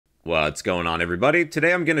What's going on, everybody?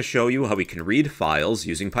 Today I'm going to show you how we can read files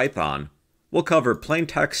using Python. We'll cover plain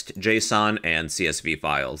text, JSON, and CSV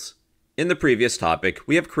files. In the previous topic,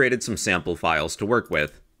 we have created some sample files to work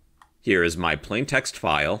with. Here is my plain text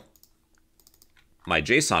file, my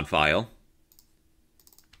JSON file,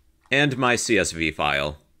 and my CSV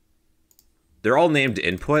file. They're all named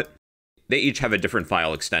input. They each have a different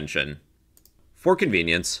file extension. For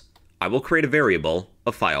convenience, I will create a variable,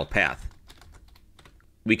 a file path.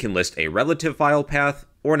 We can list a relative file path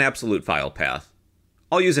or an absolute file path.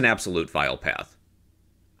 I'll use an absolute file path.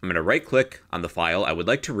 I'm going to right-click on the file I would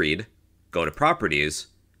like to read, go to Properties,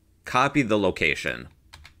 copy the location,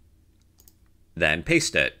 then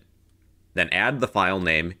paste it, then add the file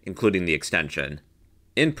name including the extension,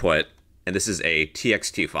 input, and this is a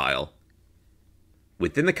txt file.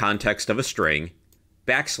 Within the context of a string,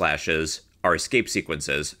 backslashes are escape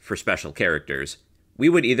sequences for special characters. We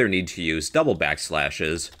would either need to use double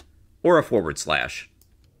backslashes or a forward slash.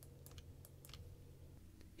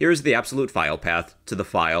 Here's the absolute file path to the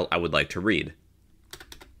file I would like to read.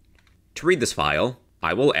 To read this file,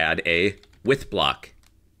 I will add a with block.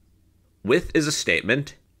 With is a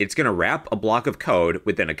statement. It's going to wrap a block of code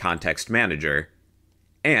within a context manager,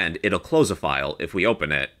 and it'll close a file if we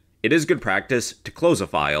open it. It is good practice to close a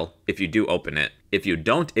file if you do open it. If you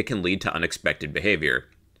don't, it can lead to unexpected behavior.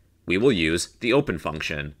 We will use the open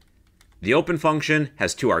function. The open function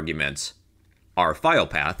has two arguments, our file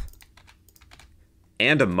path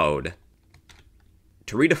and a mode.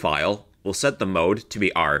 To read a file, we'll set the mode to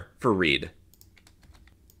be R for read.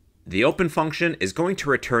 The open function is going to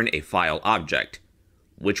return a file object,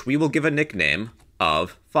 which we will give a nickname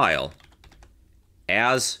of file,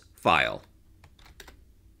 as file.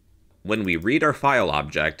 When we read our file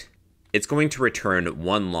object, it's going to return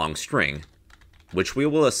one long string, which we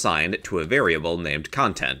will assign to a variable named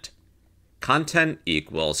content. Content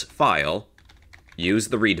equals file, use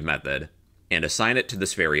the read method, and assign it to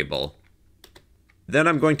this variable. Then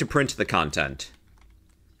I'm going to print the content.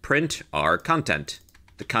 Print our content,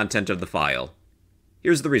 the content of the file.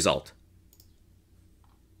 Here's the result.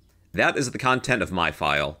 That is the content of my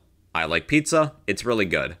file. I like pizza, it's really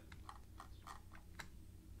good.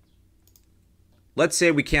 Let's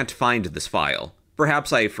say we can't find this file.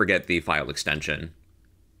 Perhaps I forget the file extension.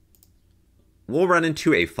 We'll run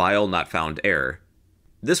into a FileNotFoundError.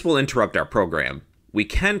 This will interrupt our program. We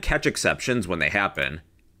can catch exceptions when they happen.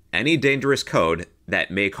 Any dangerous code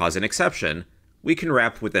that may cause an exception, we can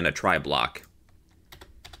wrap within a try block.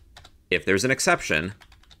 If there's an exception,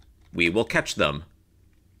 we will catch them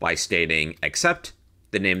by stating except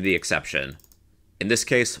the name of the exception. In this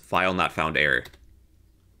case, FileNotFoundError.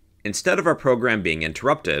 Instead of our program being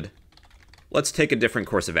interrupted, let's take a different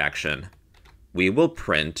course of action. We will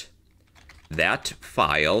print that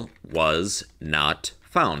file was not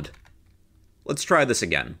found. Let's try this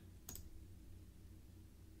again.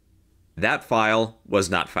 That file was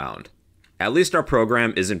not found. At least our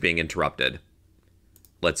program isn't being interrupted.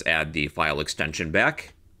 Let's add the file extension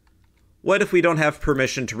back. What if we don't have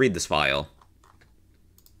permission to read this file?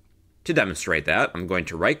 To demonstrate that, I'm going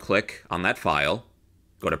to right-click on that file,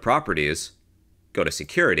 go to Properties, go to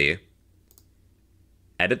Security,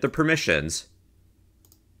 edit the permissions.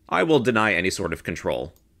 I will deny any sort of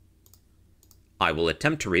control. I will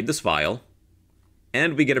attempt to read this file,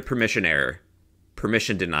 and we get a permission error.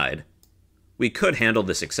 Permission denied. We could handle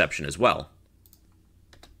this exception as well.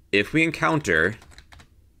 If we encounter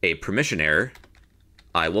a permission error,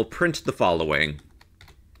 I will print the following.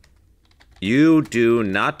 You do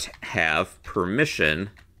not have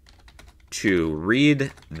permission to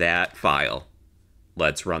read that file.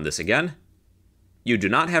 Let's run this again. You do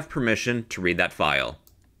not have permission to read that file.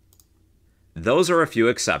 Those are a few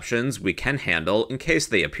exceptions we can handle in case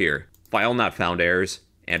they appear. File not found errors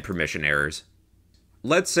and permission errors.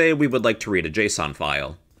 Let's say we would like to read a JSON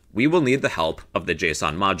file. We will need the help of the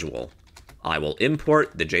JSON module. I will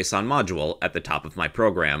import the JSON module at the top of my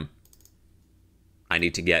program. I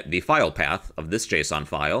need to get the file path of this JSON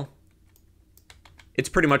file. It's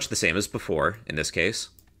pretty much the same as before in this case.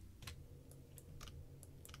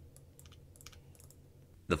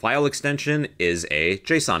 The file extension is a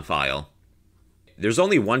JSON file. There's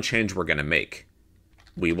only one change we're going to make.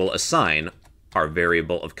 We will assign our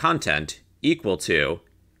variable of content equal to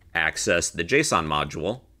access the JSON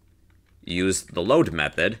module, use the load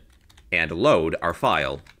method, and load our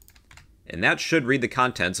file. And that should read the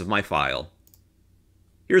contents of my file.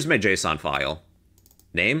 Here's my JSON file.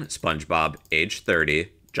 Name, SpongeBob, age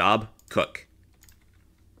 30, job, cook.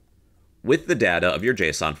 With the data of your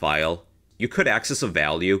JSON file, you could access a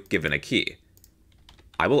value given a key.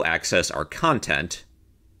 I will access our content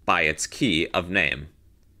by its key of name.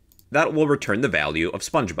 that will return the value of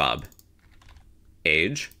SpongeBob.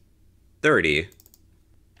 Age, 30.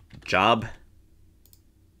 Job,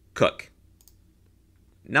 cook.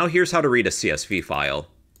 Now here's how to read a CSV file.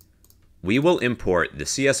 We will import the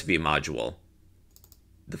CSV module.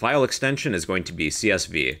 The file extension is going to be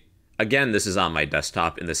CSV. Again, this is on my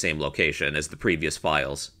desktop in the same location as the previous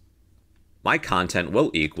files. My content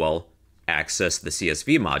will equal access the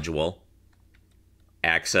CSV module,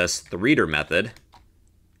 access the reader method,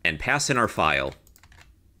 and pass in our file.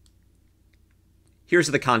 Here's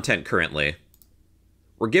the content currently.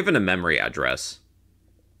 We're given a memory address.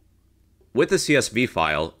 With the CSV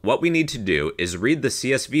file, what we need to do is read the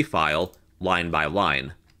CSV file line by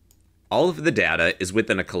line. All of the data is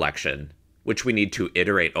within a collection, which we need to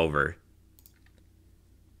iterate over.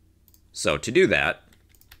 So to do that,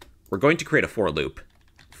 we're going to create a for loop.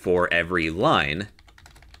 For every line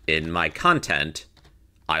in my content,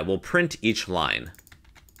 I will print each line.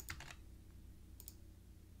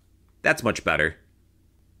 That's much better.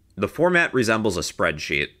 The format resembles a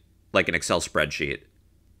spreadsheet, like an Excel spreadsheet.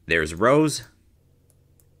 There's rows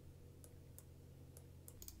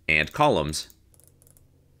and columns.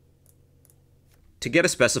 To get a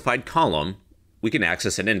specified column, we can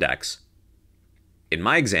access an index. In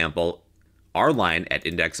my example, our line at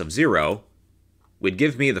index of 0 would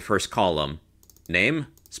give me the first column, name,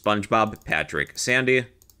 SpongeBob, Patrick, Sandy.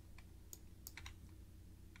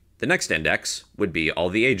 The next index would be all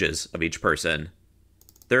the ages of each person,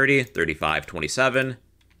 30, 35, 27,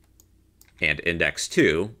 and index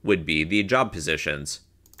 2 would be the job positions,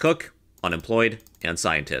 cook, unemployed, and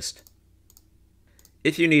scientist.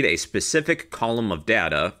 If you need a specific column of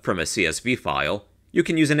data from a CSV file, you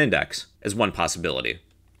can use an index as one possibility.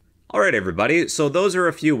 Alright everybody, so those are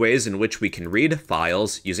a few ways in which we can read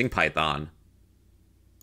files using Python.